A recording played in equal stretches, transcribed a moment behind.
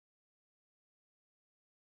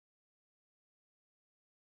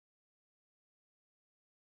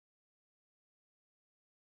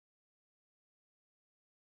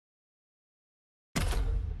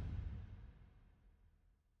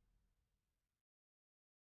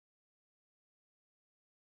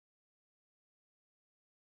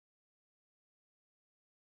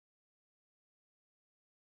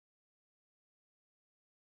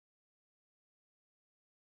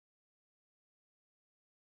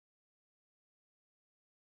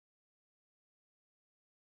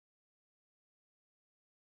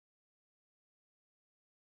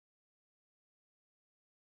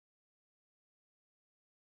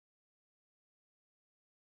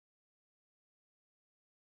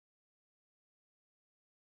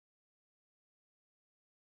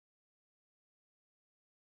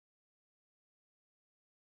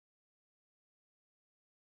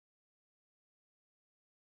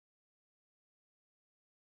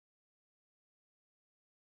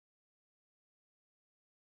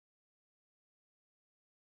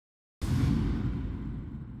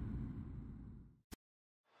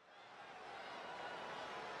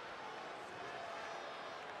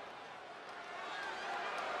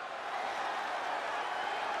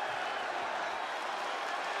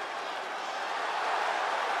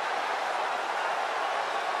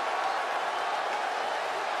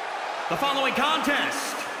The following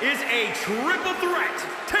contest is a triple threat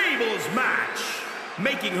tables match.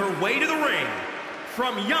 Making her way to the ring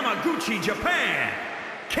from Yamaguchi, Japan,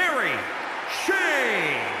 Kairi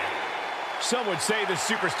Sane. Some would say the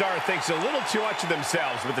superstar thinks a little too much of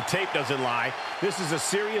themselves, but the tape doesn't lie. This is a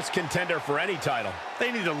serious contender for any title.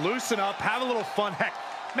 They need to loosen up, have a little fun, heck,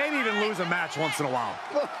 maybe even lose a match once in a while.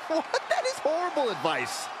 What? That is horrible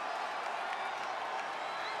advice.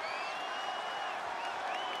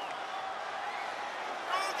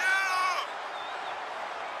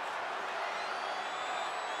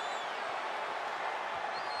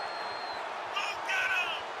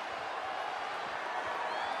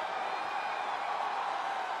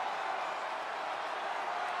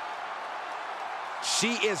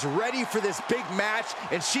 She is ready for this big match,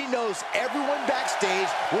 and she knows everyone backstage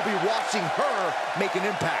will be watching her make an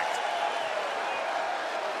impact.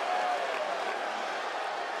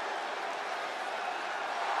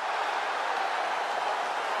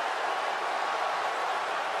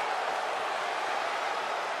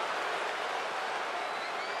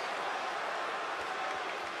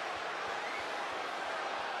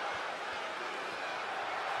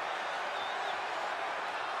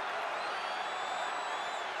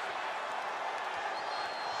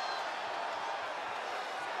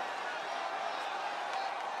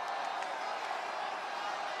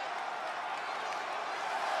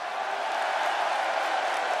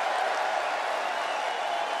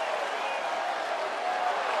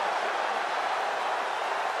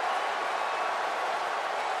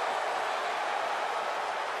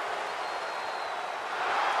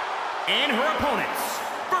 And her opponents,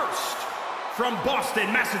 first, from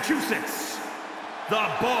Boston, Massachusetts, the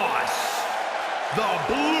boss, the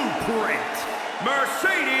blueprint,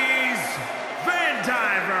 Mercedes Van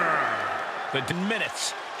Diver. The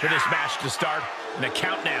minutes for this match to start, and the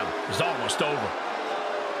countdown is almost over.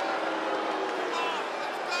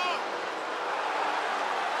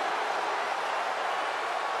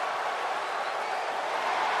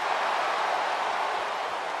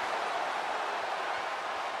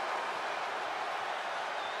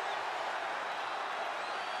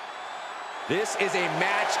 This is a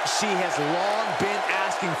match she has long been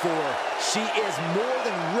asking for. She is more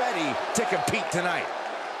than ready to compete tonight.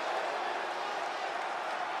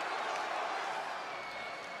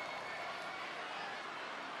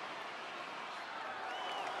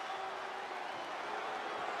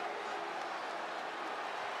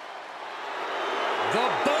 The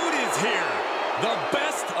boat is here, the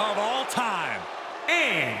best of all time.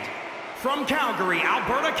 And from Calgary,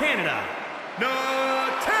 Alberta, Canada,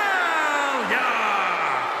 Natalya.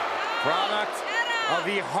 Product of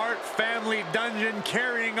the Hart family dungeon,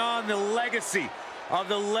 carrying on the legacy of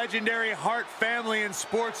the legendary Hart family in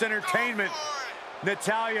sports entertainment.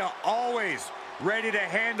 Natalya always ready to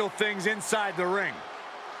handle things inside the ring.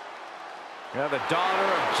 Yeah, the daughter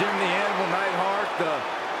of Jim the Animal Neidhart, the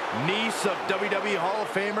niece of WWE Hall of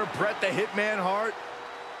Famer Bret the Hitman Hart.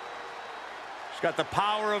 She's got the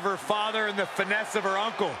power of her father and the finesse of her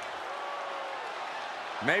uncle.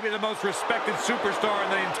 Maybe the most respected superstar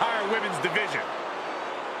in the entire women's division.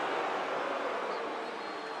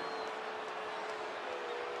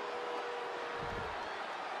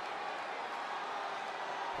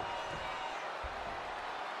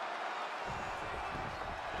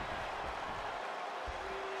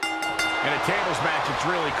 In a tables match, it's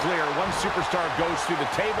really clear. One superstar goes through the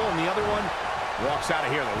table, and the other one walks out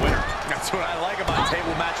of here the winner. That's what I like about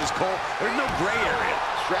table matches, Cole. There's no gray area.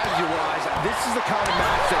 Strategy-wise, this is the kind of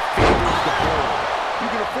match that favors the bold. You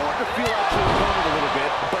can afford to feel out your opponent a little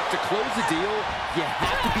bit, but to close the deal, you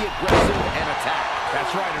have to be aggressive and attack.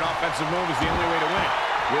 That's right, an offensive move is the only way to win it.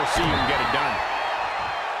 We'll see you get it done.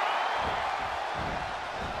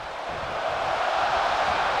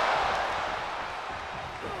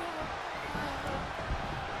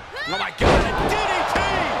 Oh my God, a DDT!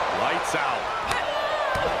 Lights out.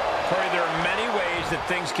 Corey, there are many ways that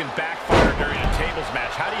things can backfire during a tables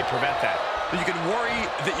match. How do you prevent that? You can worry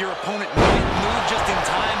that your opponent might move just in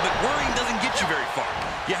time, but worrying doesn't get you very far.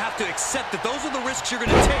 You have to accept that those are the risks you're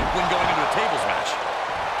going to take when going into a tables match.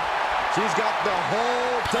 She's got the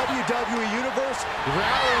whole WWE Universe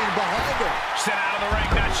rallying behind her. Sent out of the ring,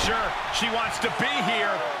 not sure she wants to be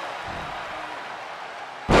here.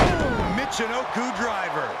 Michinoku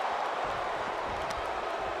driver.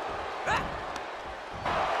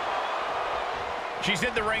 She's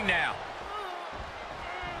in the ring now.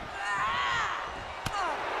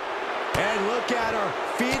 And look at her,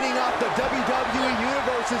 feeding off the WWE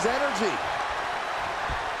Universe's energy.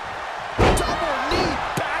 Double knee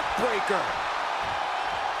backbreaker.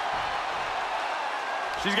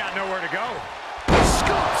 She's got nowhere to go.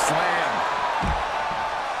 Scoop slam.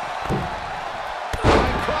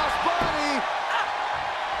 Crossbody.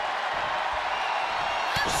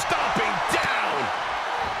 Stomping down.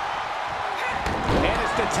 And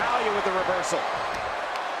it's Natalya with the reversal.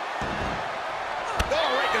 Oh,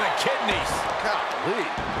 right to the kidneys. Golly.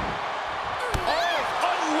 Oh,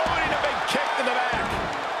 unloading a big kick to the back.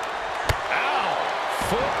 Ow.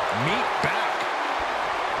 Foot meet back.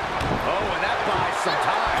 Oh, and that buys some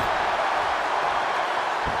time.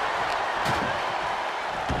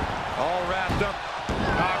 All wrapped up.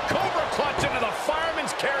 Cobra clutch into the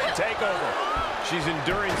fireman's carry takeover. She's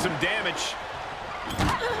enduring some damage.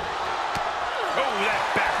 Oh, that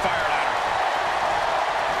backfired on her.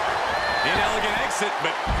 Inelegant exit,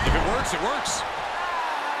 but if it works, it works.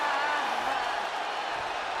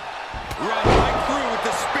 Run right through with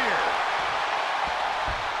the spear.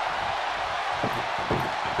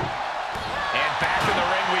 And back in the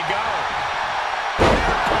ring we go.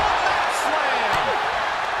 Slam!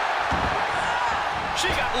 She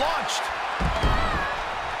got launched.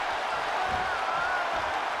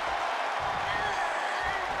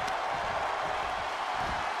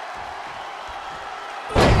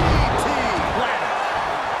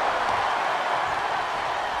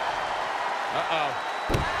 Uh-oh.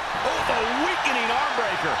 Oh, the weakening arm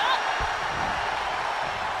breaker.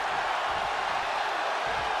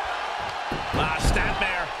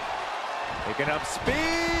 Snapmare. Picking up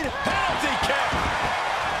speed. Penalty kick.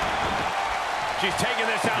 She's taking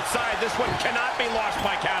this outside. This one cannot be lost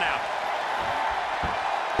by countout.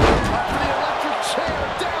 Up for the electric chair.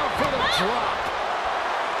 Down for the drop.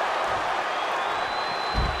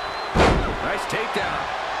 Nice takedown.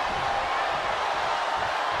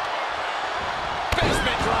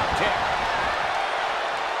 Basement drop kick.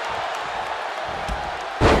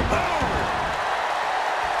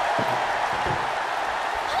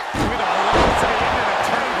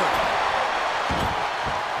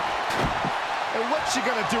 What's she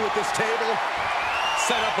gonna do at this table?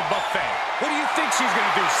 Set up a buffet. What do you think she's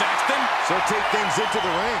gonna do, Saxton? So take things into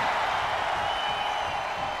the ring.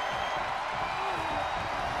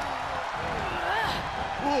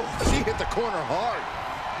 Ooh, she hit the corner hard.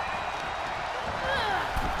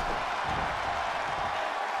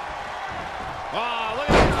 Oh, look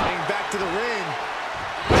at that. Getting back to the ring.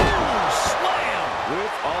 Boom, slam.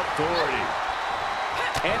 With authority.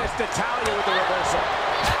 And it's Natalya with the reversal.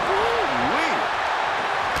 Ooh-wee.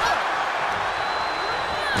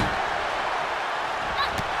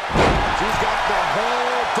 She's got the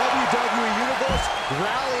whole WWE Universe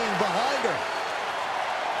rallying behind her.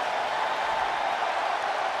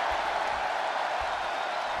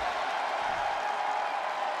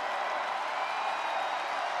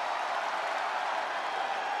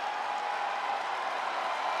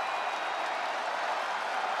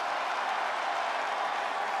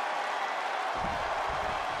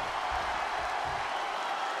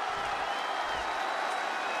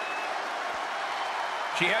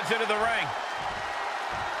 She heads into the ring.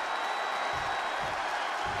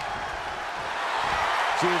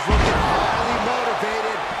 She is looking highly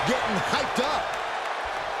motivated, getting hyped up.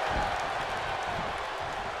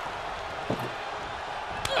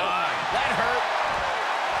 That hurt.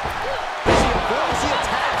 She avoids the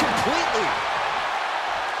attack completely.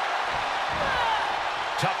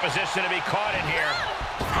 Tough position to be caught in here.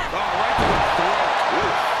 Oh, right to the throat.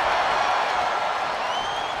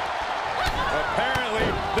 Apparently,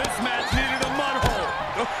 this match needed a mud hole.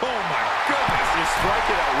 Oh, my goodness. You strike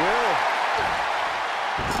it at will.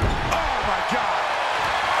 Oh, my God.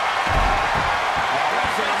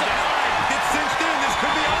 That's a line. It's cinched in. This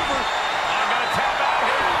could be over. I'm going to tap out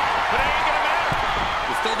here, but it ain't going to matter.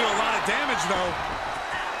 You still do a lot of damage, though.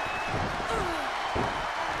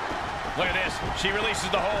 Look at this. She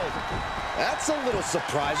releases the hold. That's a little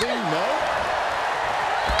surprising, no?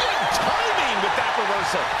 Good timing with that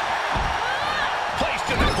reversal.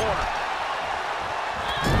 Placed in the corner.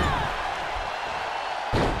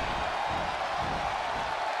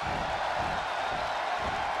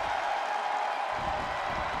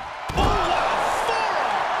 Oh, what a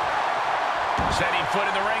forearm! Setting foot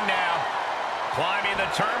in the ring now. Climbing the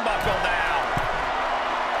turnbuckle now.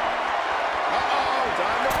 Uh-oh,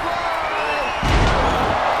 time to blow!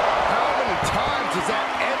 How many times does that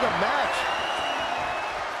end a match?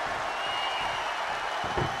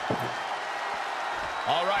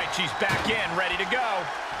 All right, she's back in, ready to go.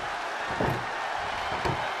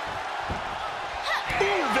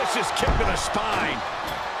 Ooh, vicious kick to the spine.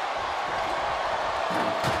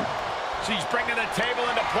 She's bringing the table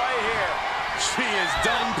into play here. She is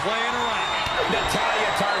done playing around. Natalya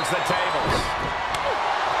turns the tables.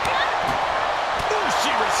 Ooh, she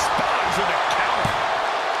She responds with a counter.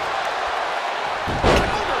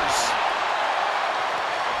 Counters.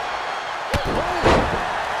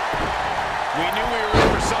 We knew we were in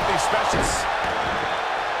for something special.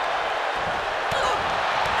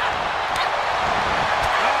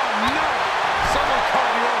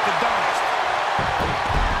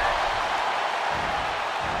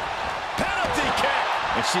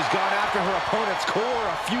 And she's gone after her opponent's core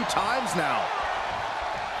a few times now.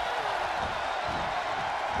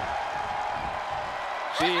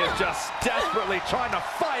 She is just desperately trying to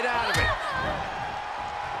fight out of it.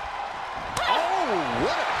 Oh,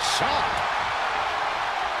 what a shot.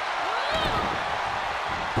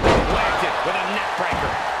 Landed with a neck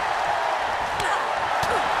breaker.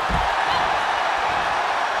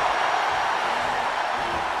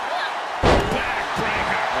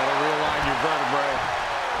 Backbreaker. That'll realign your vertebrae.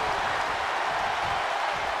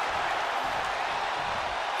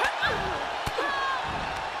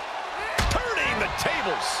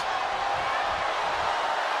 Tables.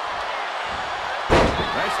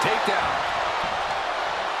 Nice takedown.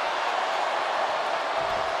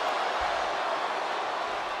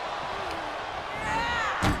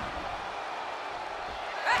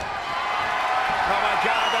 Oh my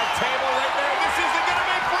God, that table right there. This isn't going to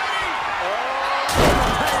be pretty.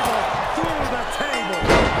 Through the table.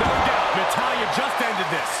 No doubt, Natalya just ended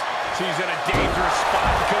this. She's in a dangerous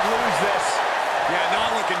spot. Could lose this. Yeah,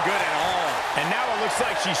 not looking good at all. And now it looks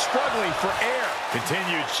like she's struggling for air.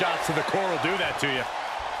 Continued shots to the core will do that to you.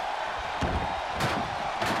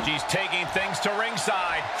 She's taking things to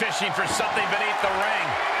ringside, fishing for something beneath the ring.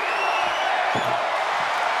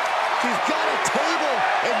 She's got a table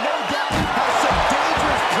and no doubt has some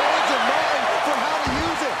dangerous plans in mind for how to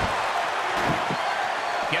use it.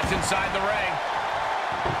 Gets inside the ring.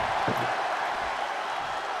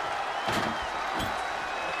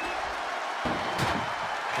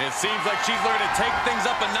 It seems like she's learned to take things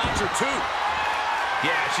up a notch or two.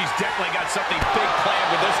 Yeah, she's definitely got something big planned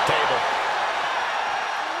with this table.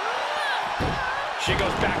 She goes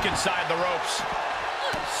back inside the ropes.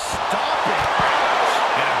 Stop it.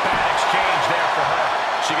 And a bad exchange there for her.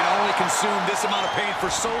 She can only consume this amount of pain for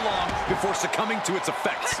so long before succumbing to its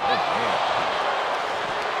effects. Oh, man.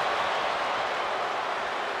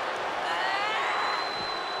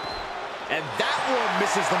 And that one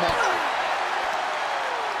misses the mark.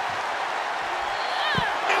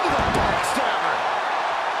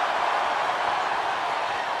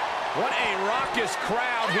 What a raucous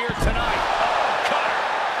crowd here tonight. Oh, cutter.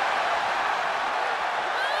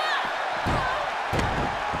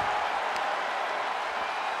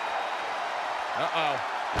 Uh-oh.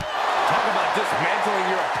 Talk about dismantling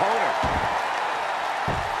your opponent.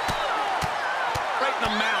 Right in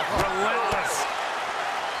the mouth. Relentless.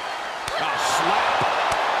 A slap.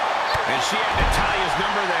 And she had Natalya's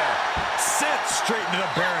number there. Sent straight into the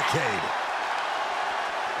barricade.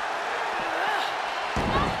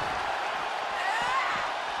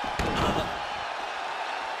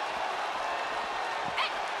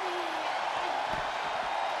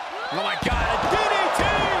 Oh, my God, a DDT!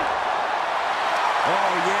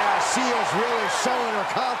 Oh, yeah, she is really showing her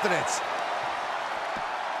confidence.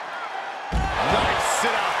 Nice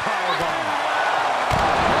sit-out powerbomb.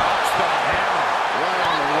 Drops the hammer. Right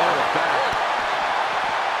on the lower back.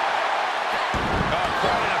 Oh,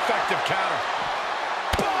 quite an effective counter.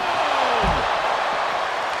 Boom!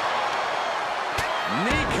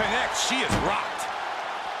 Knee connects. She is rocked.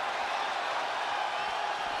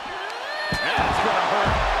 That's gonna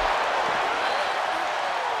hurt.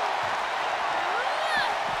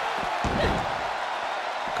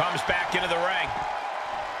 Comes back into the ring.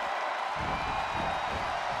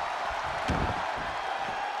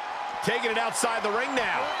 Taking it outside the ring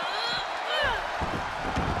now.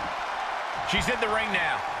 She's in the ring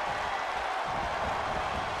now.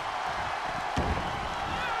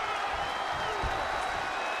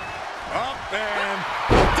 Up and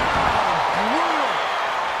down. Brutal.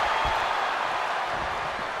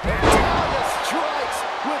 Natalya strikes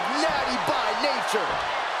with natty by nature.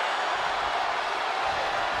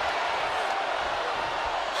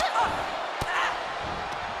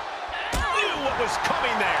 Knew what was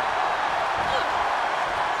coming there.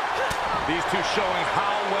 These two showing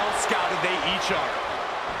how well scouted they each are.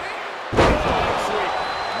 Oh, sweet.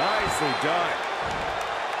 Nicely done.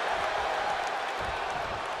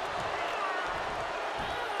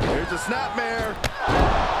 Here's a snapmare.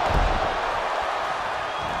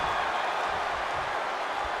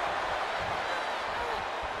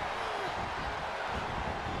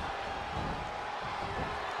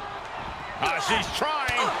 She's trying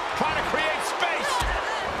to create space.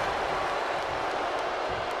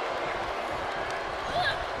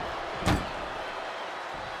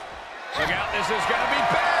 is going to be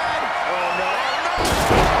bad. Oh, no.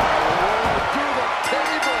 Through the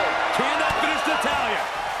table. Can that finish Natalya?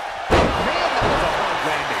 Man, that was a hard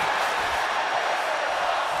landing.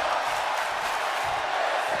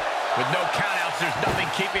 With no countouts, there's nothing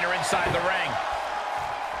keeping her inside the ring.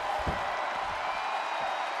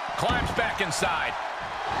 Climbs back inside.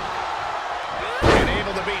 And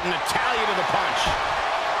able to beat Natalya to the punch.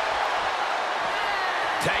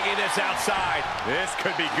 Tagging this outside. This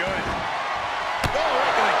could be good. Oh,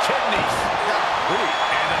 right to the kidneys.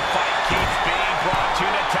 And the fight keeps being brought to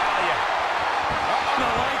Natalya. The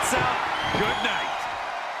lights out. Good night.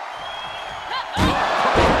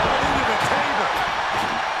 Into the table.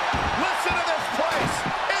 Listen to this place.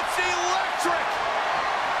 It's electric.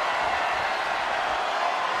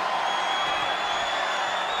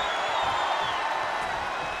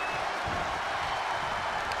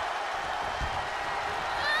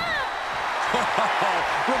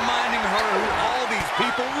 Reminding her who all these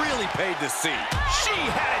people really paid to see. She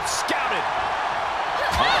had it scouted.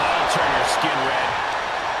 Oh, that'll turn your skin red.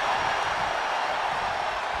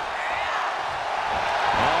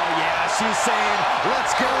 Oh, yeah, she's saying,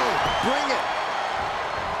 let's go. Bring it.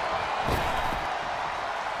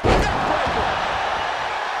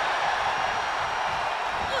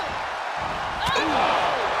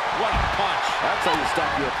 What a punch. That's how you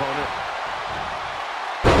stop your opponent.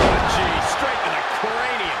 Gee, straight to the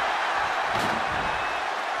cranium.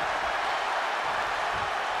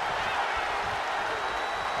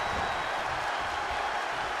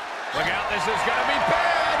 Look out, this is going to be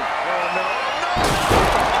bad. Oh, no, no.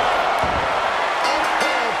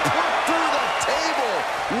 Oh, put through the table.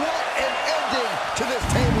 What an ending to this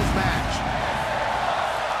tables match.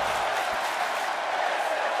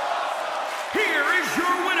 Here is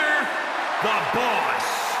your winner, the Boss,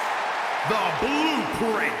 the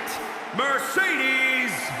Blueprint,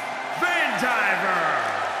 Mercedes Van Diver.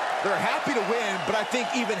 They're happy to win, but I think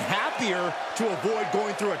even happier to avoid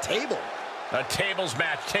going through a table. A tables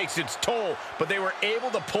match takes its toll, but they were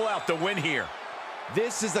able to pull out the win here.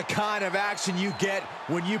 This is the kind of action you get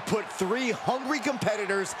when you put three hungry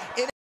competitors in